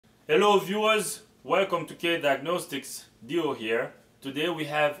Hello viewers, welcome to K Diagnostics. Dio here. Today we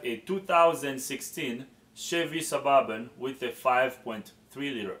have a 2016 Chevy Suburban with a 5.3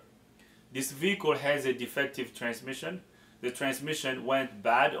 liter. This vehicle has a defective transmission. The transmission went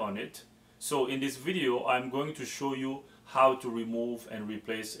bad on it. So in this video I'm going to show you how to remove and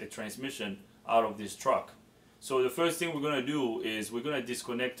replace a transmission out of this truck. So the first thing we're going to do is we're going to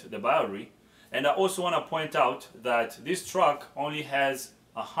disconnect the battery. And I also want to point out that this truck only has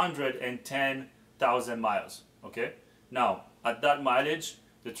 110,000 miles. Okay, now at that mileage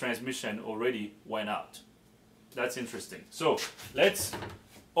the transmission already went out. That's interesting. So let's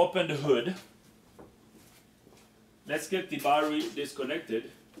open the hood. Let's get the battery disconnected.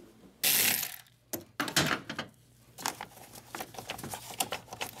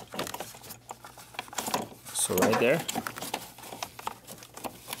 So right there.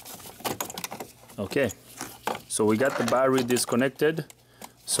 Okay, so we got the battery disconnected.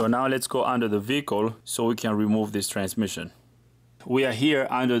 So now let's go under the vehicle so we can remove this transmission. We are here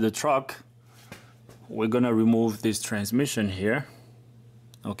under the truck. We're gonna remove this transmission here.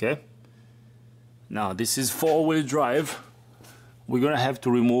 Okay, now this is four-wheel drive. We're gonna have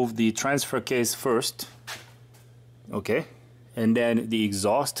to remove the transfer case first. Okay, and then the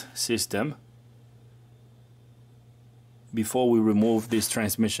exhaust system before we remove this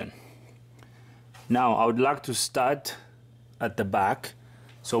transmission. Now I would like to start at the back.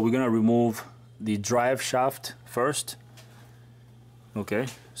 So we're gonna remove the drive shaft first. Okay,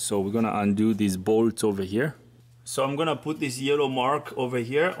 so we're gonna undo these bolts over here. So I'm gonna put this yellow mark over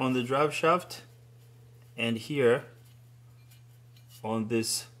here on the drive shaft and here on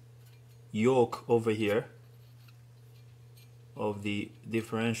this yoke over here of the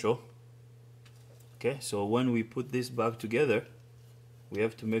differential. Okay, so when we put this back together, we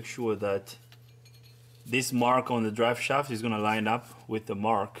have to make sure that this mark on the drive shaft is going to line up with the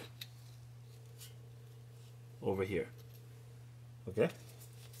mark over here. Okay,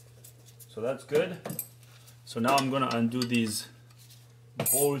 so that's good. So now I'm going to undo these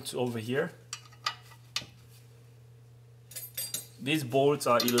bolts over here. These bolts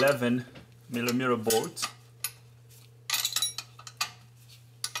are 11mm bolts.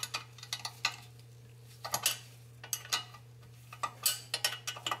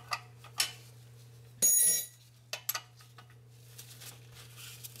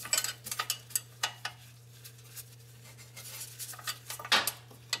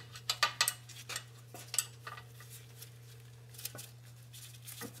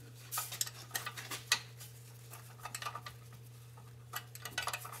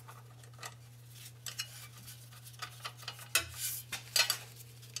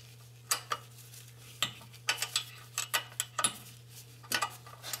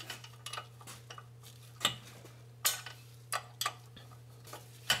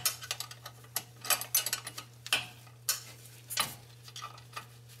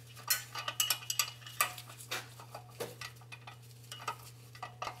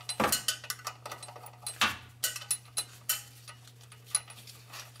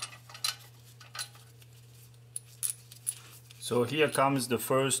 So here comes the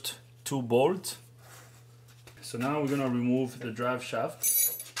first two bolts. So now we're gonna remove the drive shaft.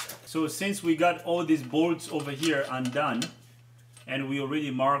 So since we got all these bolts over here undone and we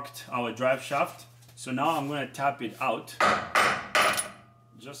already marked our drive shaft, so now I'm gonna tap it out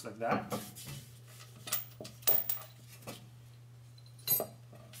just like that.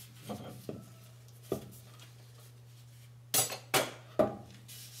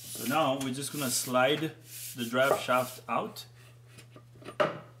 So now we're just gonna slide the drive shaft out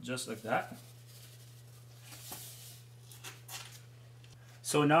just like that.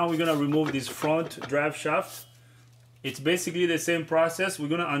 So now we're gonna remove this front drive shaft. It's basically the same process. We're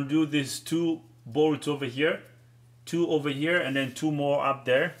gonna undo these two bolts over here, two over here, and then two more up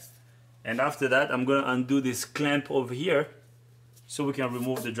there. And after that, I'm gonna undo this clamp over here so we can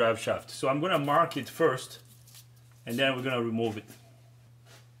remove the drive shaft. So I'm gonna mark it first, and then we're gonna remove it.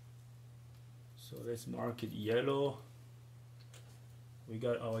 So let's mark it yellow. We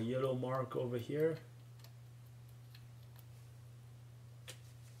got our yellow mark over here.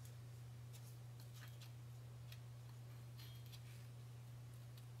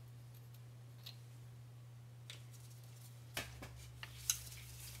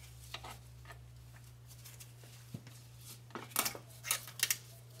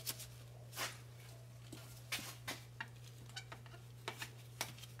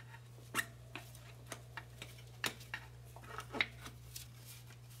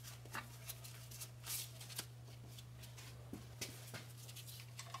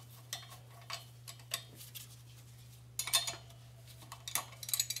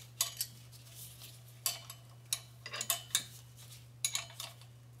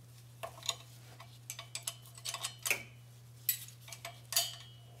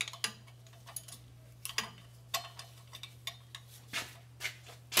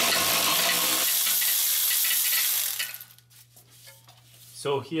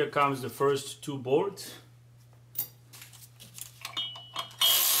 So here comes the first two bolts.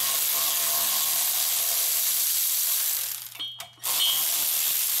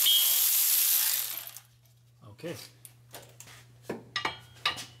 Okay.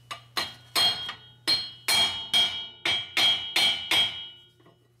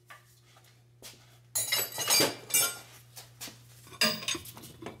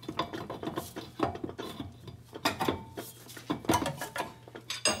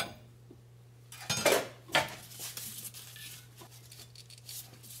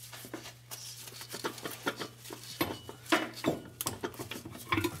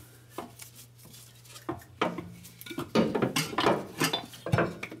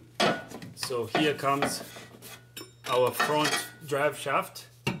 So here comes our front drive shaft.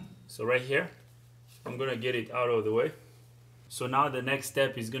 So right here, I'm gonna get it out of the way. So now the next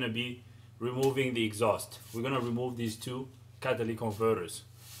step is gonna be removing the exhaust. We're gonna remove these two catalytic converters.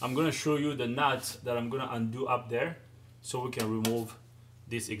 I'm gonna show you the nuts that I'm gonna undo up there so we can remove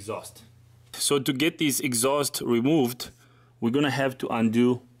this exhaust. So to get this exhaust removed, we're gonna have to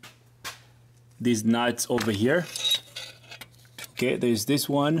undo these nuts over here. Okay, there's this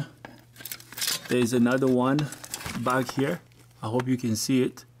one. There's another one back here. I hope you can see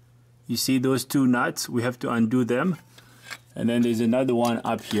it. You see those two nuts? We have to undo them. And then there's another one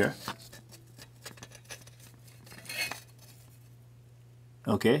up here.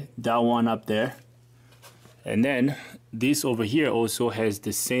 Okay, that one up there. And then this over here also has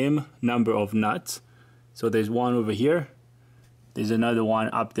the same number of nuts. So there's one over here. There's another one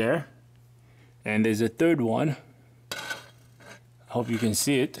up there. And there's a third one. I hope you can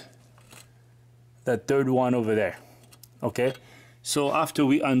see it. That third one over there. Okay, so after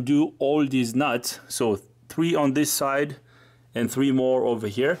we undo all these nuts, so 3 on this side and 3 more over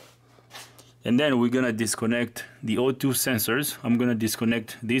here, and then we're gonna disconnect the O2 sensors. I'm gonna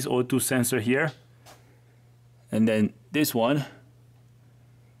disconnect this O2 sensor here, and then this one.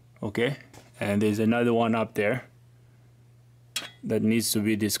 Okay, and there's another one up there that needs to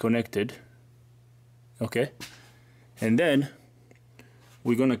be disconnected. Okay, and then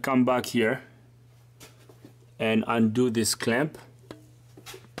we're gonna come back here and undo this clamp.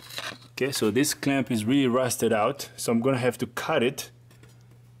 Okay, so this clamp is really rusted out, so I'm gonna have to cut it,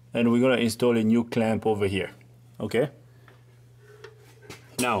 and we're gonna install a new clamp over here. Okay,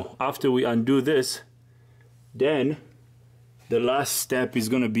 now after we undo this, then the last step is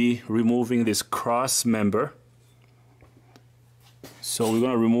gonna be removing this cross member. So we're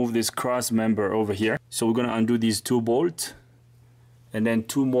gonna remove this cross member over here. So we're gonna undo these 2 bolts and then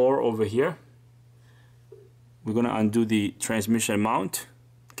 2 more over here. We're gonna undo the transmission mount.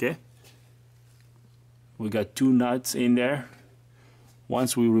 Okay, we got 2 nuts in there.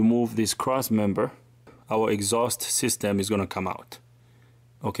 Once we remove this cross member, our exhaust system is gonna come out.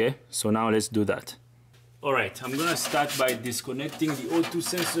 Okay, so now let's do that. All right, I'm gonna start by disconnecting the O2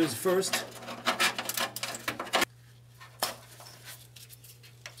 sensors first.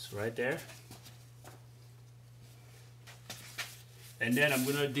 It's right there. And then I'm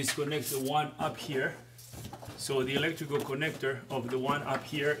gonna disconnect the one up here. So the electrical connector of the one up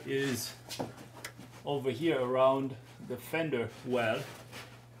here is over here around the fender well.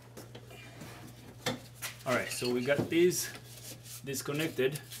 All right, so we got these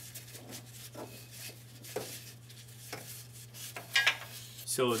disconnected.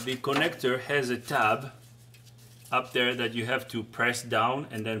 So the connector has a tab up there that you have to press down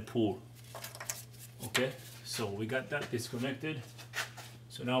and then pull. Okay, so we got that disconnected.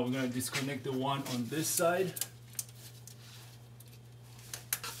 So now we're gonna disconnect the one on this side.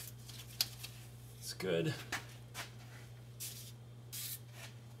 It's good.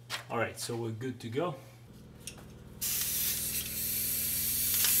 All right, so we're good to go.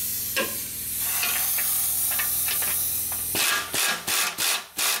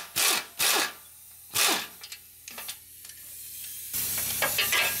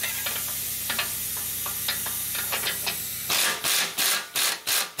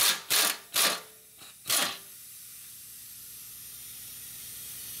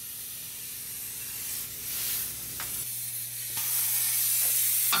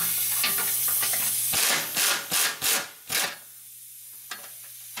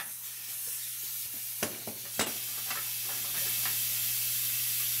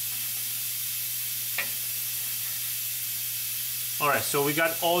 Alright, so we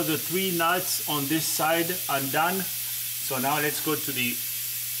got all the 3 nuts on this side undone. So now let's go to the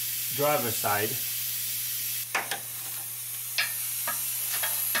driver's side.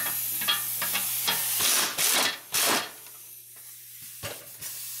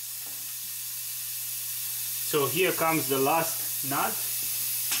 So here comes the last nut.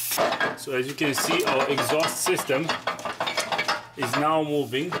 So as you can see, our exhaust system is now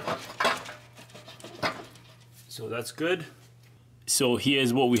moving. So that's good. So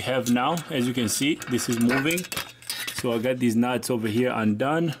here's what we have now. As you can see, this is moving. So I got these nuts over here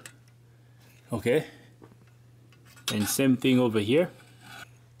undone. Okay. And same thing over here.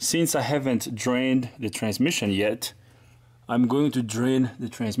 Since I haven't drained the transmission yet, I'm going to drain the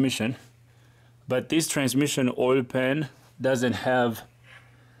transmission. But this transmission oil pan doesn't have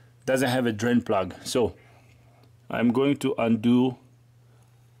a drain plug. So I'm going to undo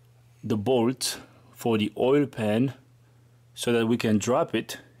the bolt for the oil pan so that we can drop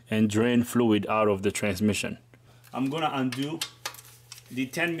it and drain fluid out of the transmission. I'm gonna undo the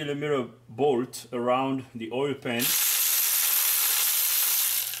 10mm bolt around the oil pan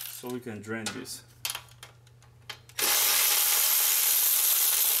so we can drain this.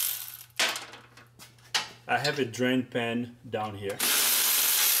 I have a drain pan down here.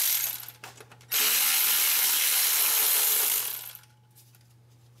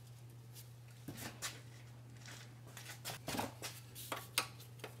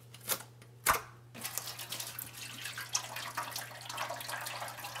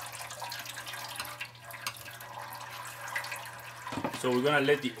 So we're gonna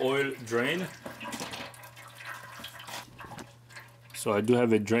let the oil drain. So I do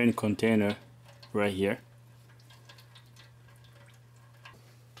have a drain container right here.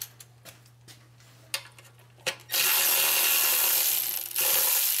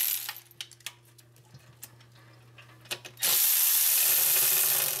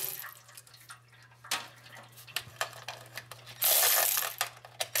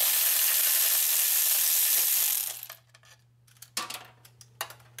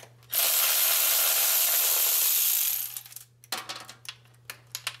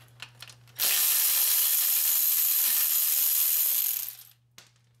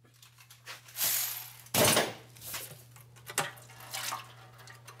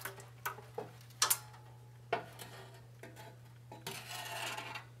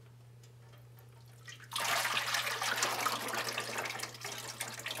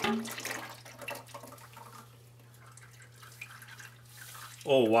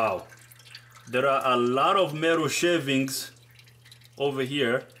 Oh wow, there are a lot of metal shavings over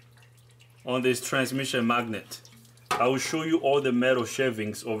here on this transmission magnet. I will show you all the metal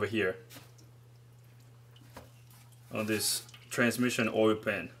shavings over here on this transmission oil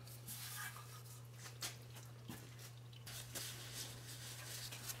pan.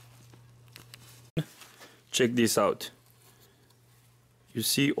 Check this out. You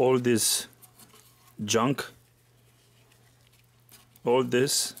see all this junk? All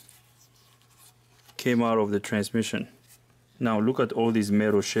this came out of the transmission. Now look at all these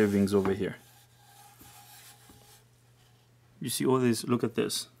metal shavings over here. You see all this? Look at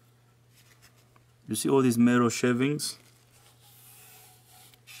this. You see all these metal shavings?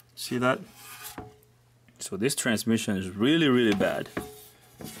 See that? So this transmission is really, really bad.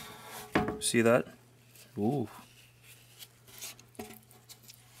 See that? Ooh.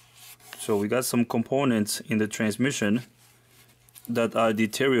 So we got some components in the transmission that are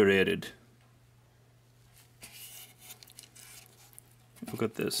deteriorated. Look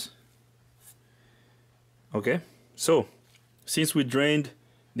at this. Okay, so since we drained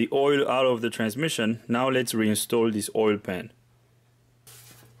the oil out of the transmission, now let's reinstall this oil pan.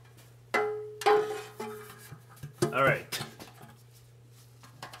 All right.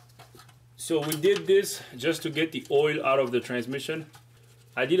 So we did this just to get the oil out of the transmission.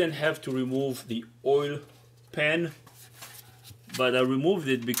 I didn't have to remove the oil pan, but I removed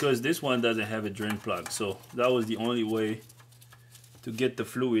it because this one doesn't have a drain plug. So that was the only way to get the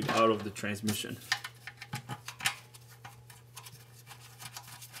fluid out of the transmission.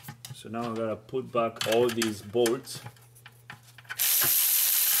 So now I gotta put back all these bolts.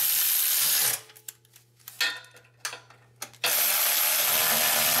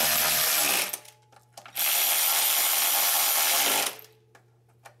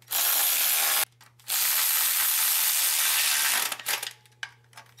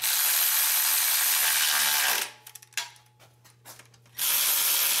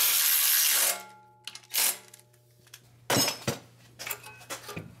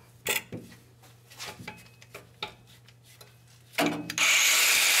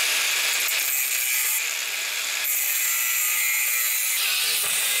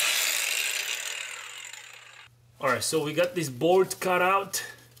 Alright, so we got this bolt cut out.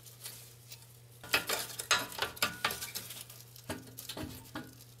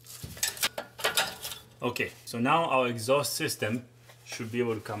 Okay, so now our exhaust system should be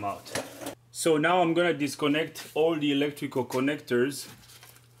able to come out. So now I'm gonna disconnect all the electrical connectors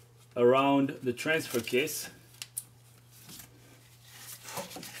around the transfer case.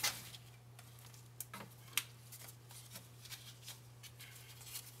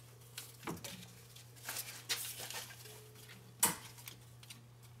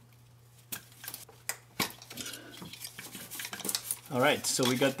 Alright, so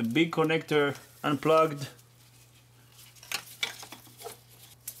we got the big connector unplugged.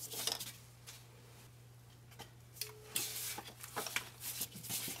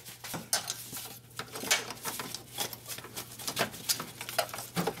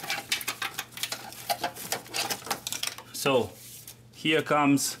 So here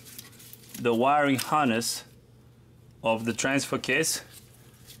comes the wiring harness of the transfer case.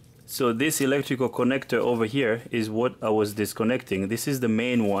 So this electrical connector over here is what I was disconnecting. This is the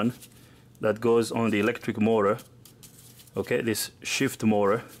main one that goes on the electric motor. Okay, this shift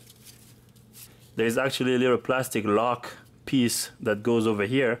motor. There is actually a little plastic lock piece that goes over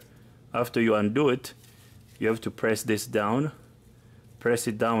here. After you undo it, you have to press this down, press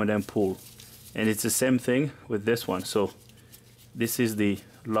it down and then pull. And it's the same thing with this one. So this is the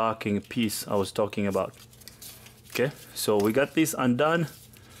locking piece I was talking about. Okay, so we got this undone.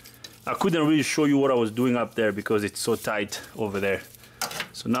 I couldn't really show you what I was doing up there because it's so tight over there.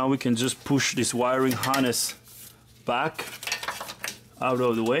 So now we can just push this wiring harness back out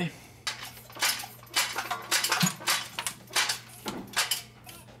of the way.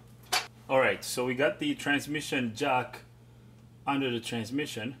 Alright, so we got the transmission jack under the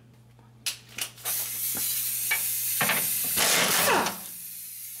transmission.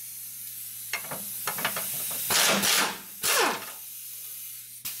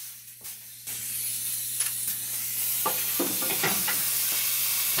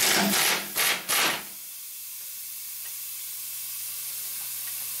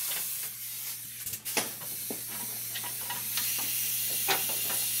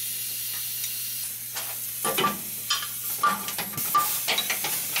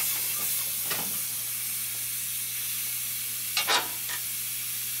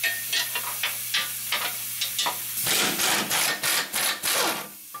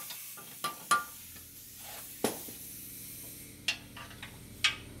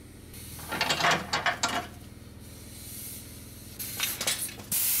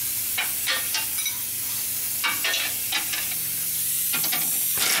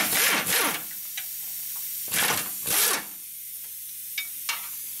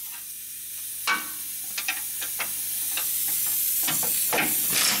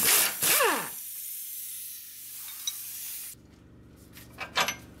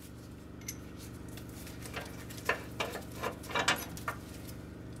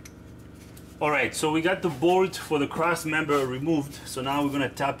 Alright, so we got the bolt for the cross member removed, so now we're gonna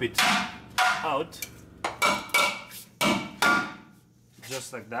tap it out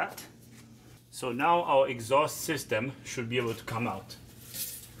just like that. So now our exhaust system should be able to come out.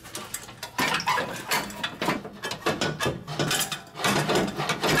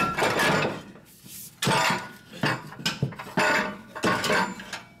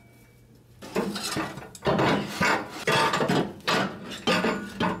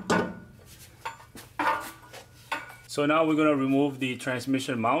 So now we're gonna remove the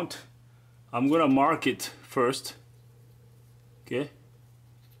transmission mount. I'm gonna mark it first. Okay.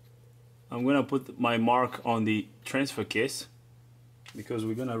 I'm gonna put my mark on the transfer case because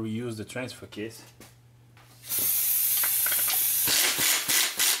we're gonna reuse the transfer case.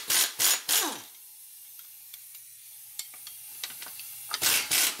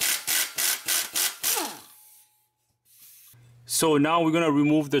 So now we're gonna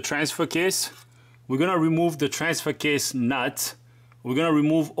remove the transfer case. We're gonna remove the transfer case nut. We're gonna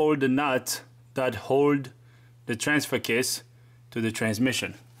remove all the nuts that hold the transfer case to the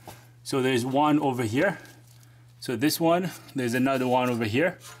transmission. So there's one over here. So this one, there's another one over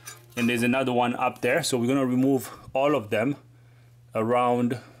here, and there's another one up there. So we're gonna remove all of them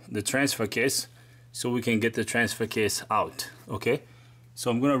around the transfer case so we can get the transfer case out, okay?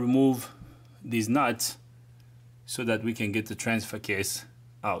 So I'm gonna remove these nuts so that we can get the transfer case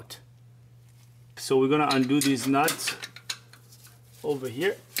out. So we're gonna undo these nuts over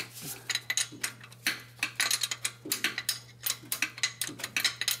here.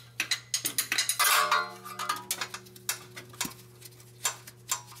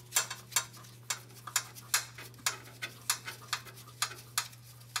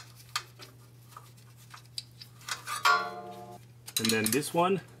 And then this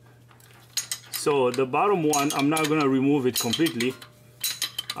one. So the bottom one, I'm not gonna remove it completely.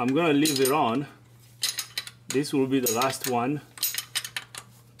 I'm gonna leave it on. This will be the last one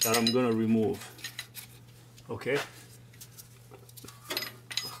that I'm gonna remove. Okay.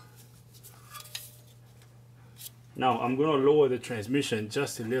 Now I'm gonna lower the transmission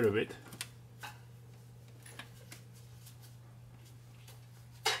just a little bit.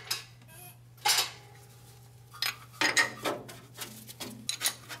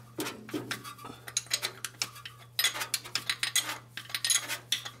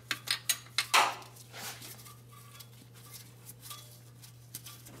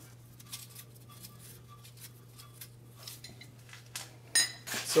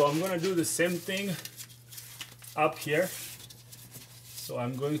 So I'm gonna do the same thing up here. So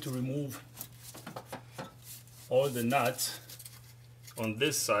I'm going to remove all the nuts on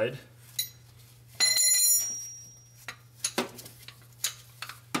this side.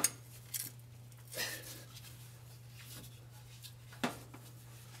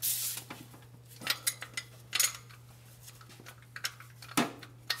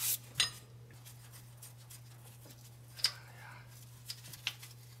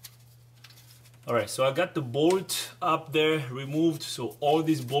 Alright, so I got the bolt up there removed, so all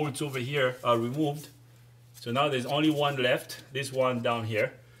these bolts over here are removed. So now there's only one left, this one down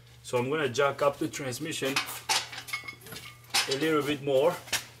here. So I'm gonna jack up the transmission a little bit more.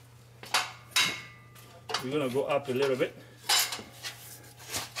 We're gonna go up a little bit.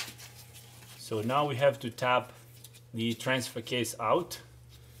 So now we have to tap the transfer case out.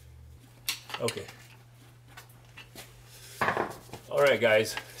 Okay. Alright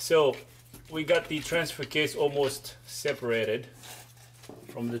guys, so we got the transfer case almost separated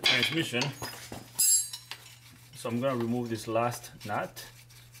from the transmission. So I'm gonna remove this last nut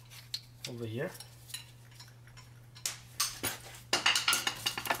over here.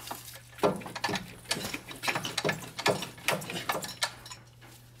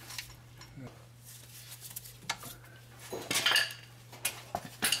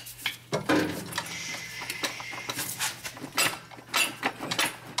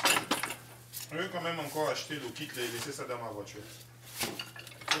 On peut quand même encore acheter le kit et laisser ça dans ma voiture.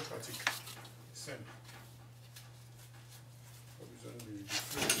 C'est pratique. Simple. Pas besoin de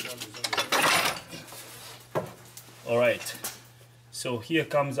feu, pas besoin de... Alright, so here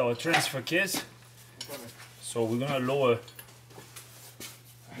comes our transfer case. So we're gonna lower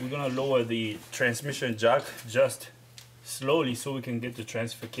the transmission jack just slowly so we can get the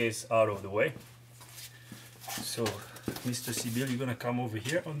transfer case out of the way. So Mr. Sibyl, you're gonna come over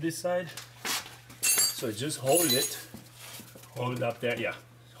here on this side. So just hold it, hold it up there, yeah,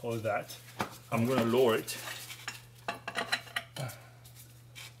 hold that. I'm gonna lower it.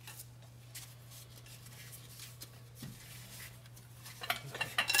 Okay,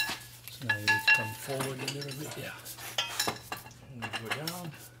 so now you need to come forward a little bit, yeah. And go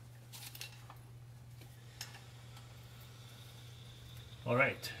down. All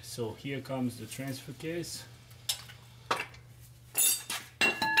right, so here comes the transfer case.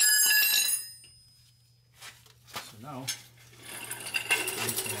 Now,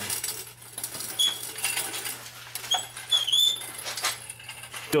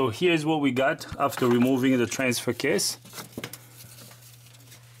 so here's what we got after removing the transfer case.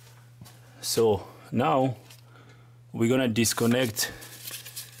 So now we're gonna disconnect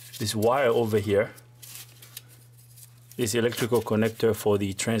this wire over here, this electrical connector for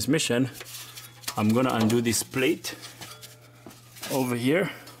the transmission. I'm gonna undo this plate over here.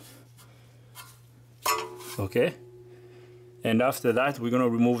 Okay. And after that, we're gonna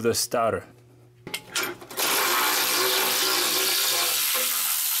remove the starter.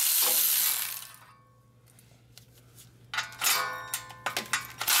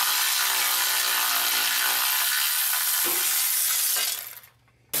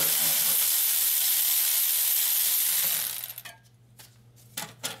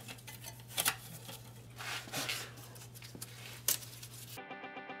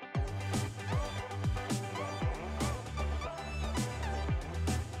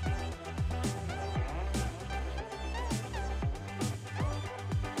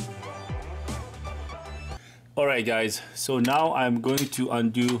 Alright guys, so now I'm going to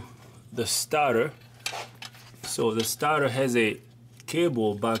undo the starter. So the starter has a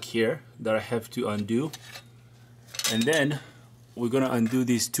cable back here that I have to undo. And then we're gonna undo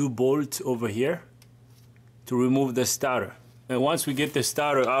these two bolts over here to remove the starter. And once we get the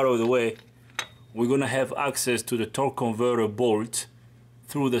starter out of the way, we're gonna have access to the torque converter bolt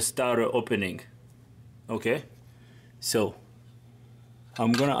through the starter opening. Okay, so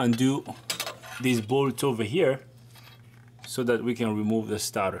I'm gonna undo these bolts over here so that we can remove the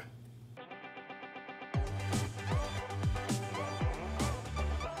starter.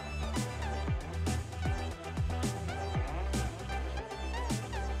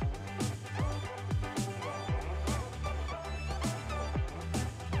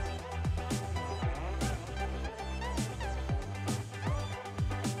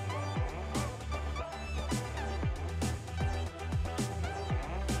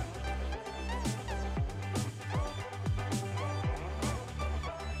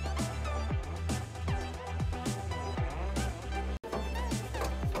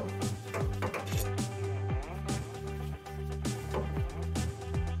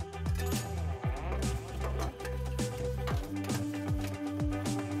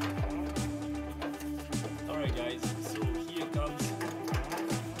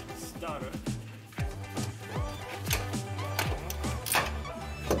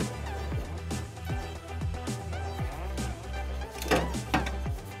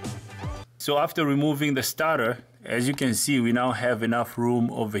 So after removing the starter, as you can see, we now have enough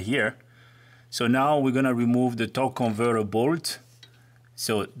room over here. So now we're gonna remove the torque converter bolt.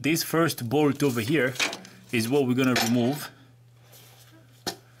 So this first bolt over here is what we're gonna remove.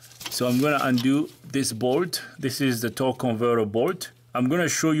 So I'm gonna undo this bolt. This is the torque converter bolt. I'm gonna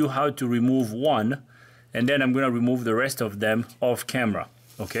show you how to remove one, and then I'm gonna remove the rest of them off camera,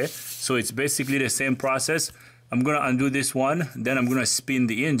 okay? So it's basically the same process. I'm gonna undo this one, then I'm gonna spin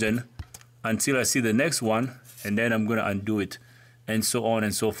the engine until I see the next one, and then I'm gonna undo it, and so on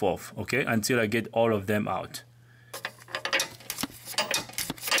and so forth, okay? Until I get all of them out.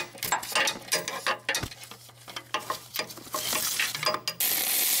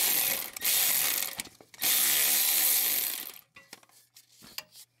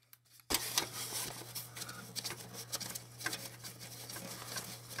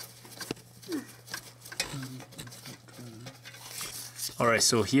 Alright,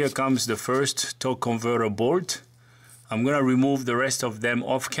 so here comes the first torque converter bolt. I'm gonna remove the rest of them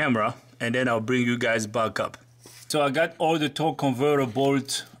off camera, and then I'll bring you guys back up. So I got all the torque converter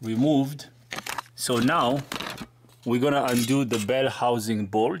bolts removed. So now we're gonna undo the bell housing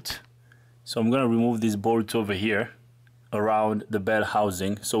bolt. So I'm gonna remove these bolts over here around the bell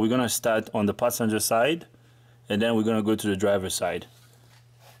housing. So we're gonna start on the passenger side, and then we're gonna go to the driver's side.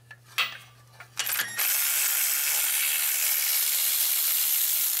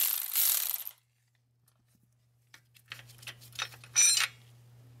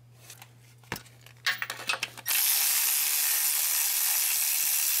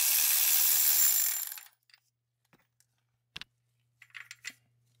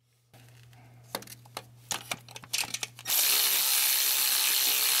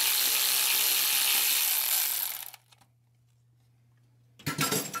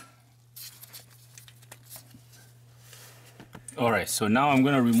 Alright, so now I'm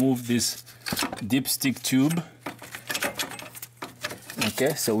gonna remove this dipstick tube.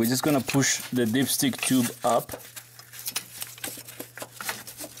 Okay, so we're just gonna push the dipstick tube up.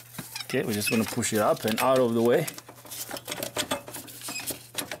 Okay, we're just gonna push it up and out of the way.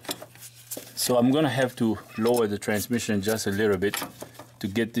 So I'm gonna have to lower the transmission just a little bit to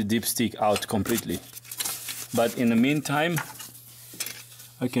get the dipstick out completely. But in the meantime,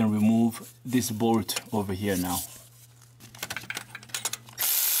 I can remove this bolt over here now.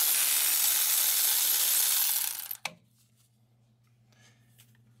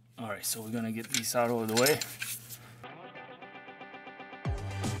 Alright, so we're gonna get this out of the way.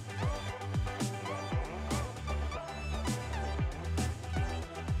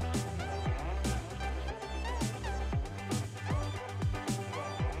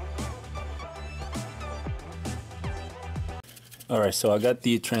 Alright, so I got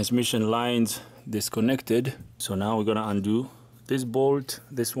the transmission lines disconnected. So now we're gonna undo this bolt,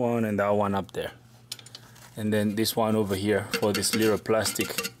 this one, and that one up there. And then this one over here for this little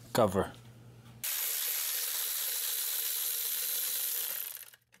plastic cover.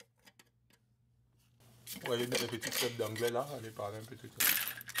 On va aller mettre les petites clopes d'anglais là, allez parler un peu tout ça.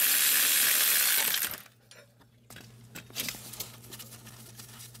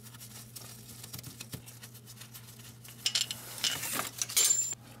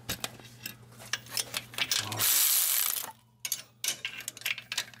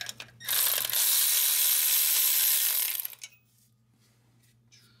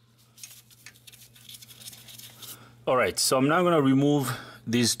 Alright, so I'm not gonna remove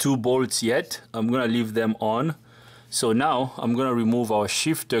these two bolts yet. I'm gonna leave them on. So now I'm gonna remove our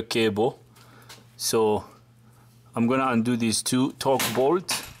shifter cable. So I'm gonna undo these two torque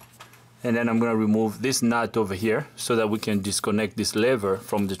bolts, and then I'm gonna remove this nut over here so that we can disconnect this lever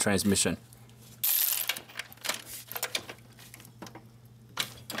from the transmission.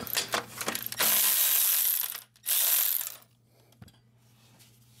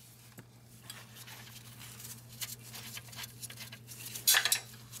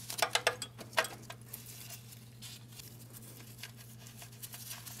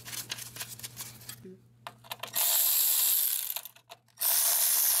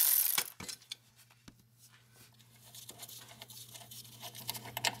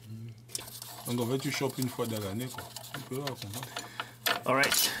 Donc en fait tu chopes une fois dans l'année quoi.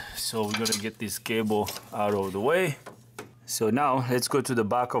 Alright, so we're gonna get this cable out of the way. So now let's go to the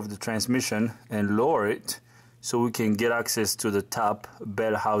back of the transmission and lower it so we can get access to the top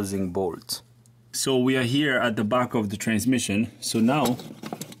bell housing bolt. So we are here at the back of the transmission. So now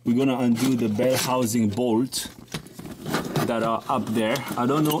we're gonna undo the bell housing bolts that are up there. I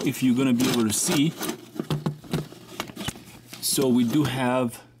don't know if you're gonna be able to see. So we do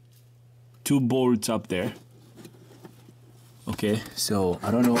have two bolts up there. Okay, so I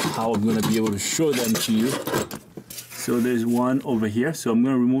don't know how I'm gonna be able to show them to you. So there's one over here, so I'm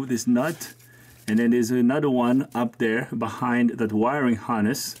gonna remove this nut, and then there's another one up there behind that wiring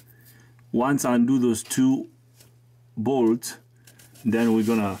harness. Once I undo those two bolts, then we're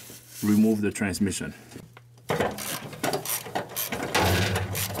gonna remove the transmission.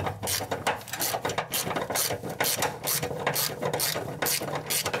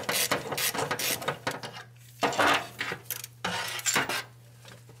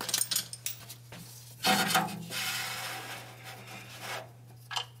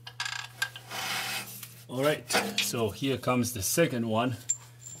 Alright, so here comes the second one.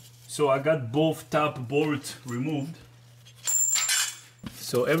 So I got both top bolts removed.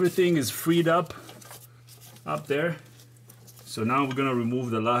 So everything is freed up there. So now we're gonna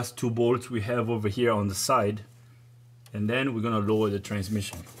remove the last two bolts we have over here on the side, and then we're gonna lower the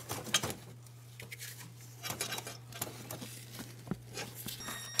transmission.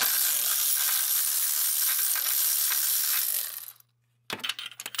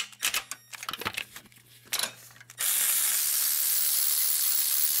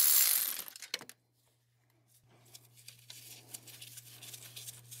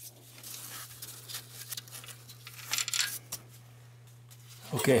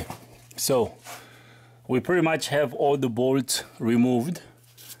 Okay, so we pretty much have all the bolts removed,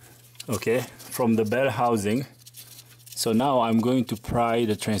 okay, from the bell housing. So now I'm going to pry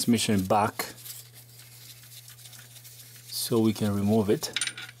the transmission back so we can remove it.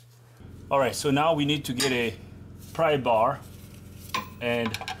 All right, so now we need to get a pry bar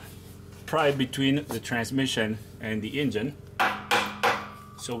and pry between the transmission and the engine.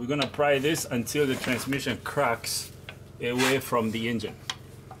 So we're gonna pry this until the transmission cracks away from the engine.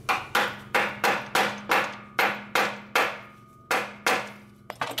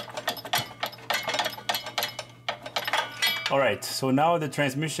 All right, so now the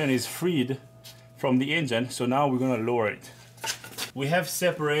transmission is freed from the engine, so now we're gonna lower it. We have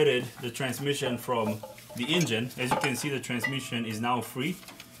separated the transmission from the engine. As you can see, the transmission is now free.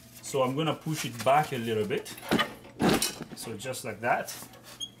 So I'm gonna push it back a little bit. So just like that.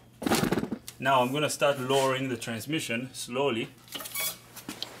 Now I'm gonna start lowering the transmission slowly.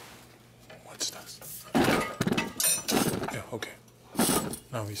 What's that? Yeah, okay.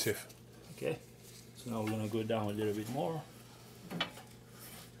 Now we're safe. Okay, so now we're gonna go down a little bit more.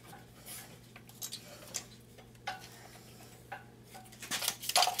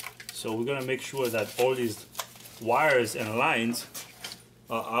 So we're gonna make sure that all these wires and lines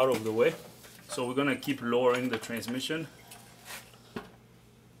are out of the way. So we're gonna keep lowering the transmission.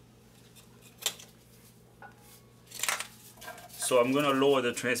 So I'm gonna lower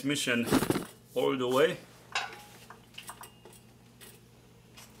the transmission all the way.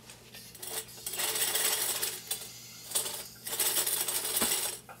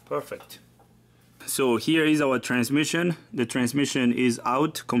 Perfect. So here is our transmission. The transmission is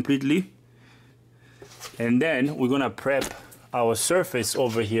out completely. And then we're gonna prep our surface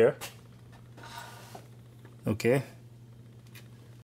over here. Okay.